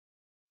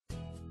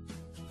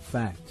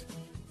fact.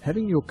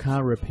 Having your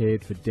car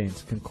repaired for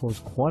dents can cause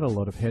quite a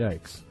lot of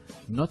headaches,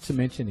 not to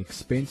mention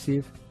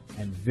expensive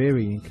and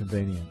very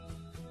inconvenient.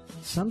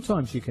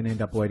 Sometimes you can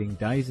end up waiting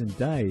days and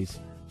days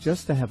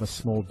just to have a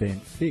small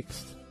dent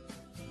fixed.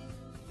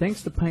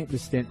 Thanks to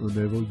paintless dent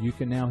removal, you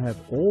can now have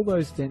all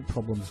those dent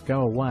problems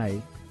go away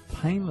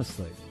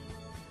painlessly.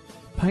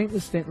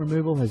 Paintless dent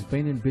removal has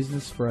been in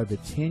business for over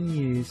 10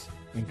 years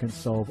and can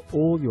solve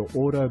all your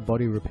auto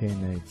body repair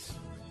needs.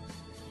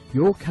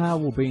 Your car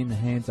will be in the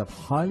hands of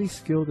highly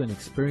skilled and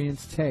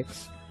experienced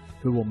techs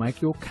who will make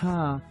your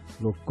car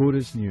look good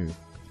as new.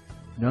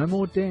 No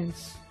more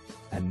dents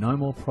and no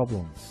more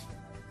problems.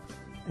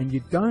 And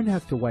you don't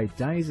have to wait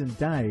days and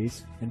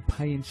days and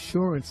pay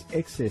insurance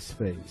excess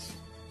fees.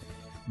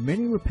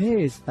 Many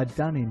repairs are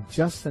done in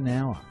just an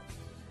hour,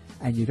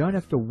 and you don't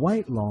have to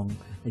wait long,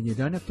 and you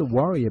don't have to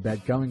worry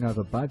about going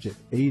over budget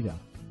either.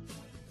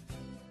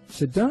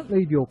 So don't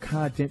leave your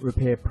car dent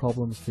repair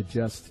problems to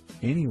just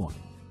anyone.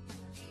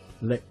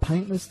 Let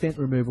paintless dent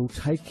removal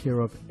take care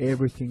of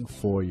everything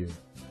for you.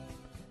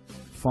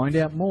 Find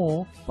out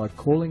more by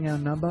calling our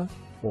number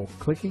or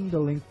clicking the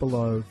link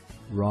below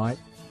right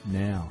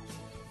now.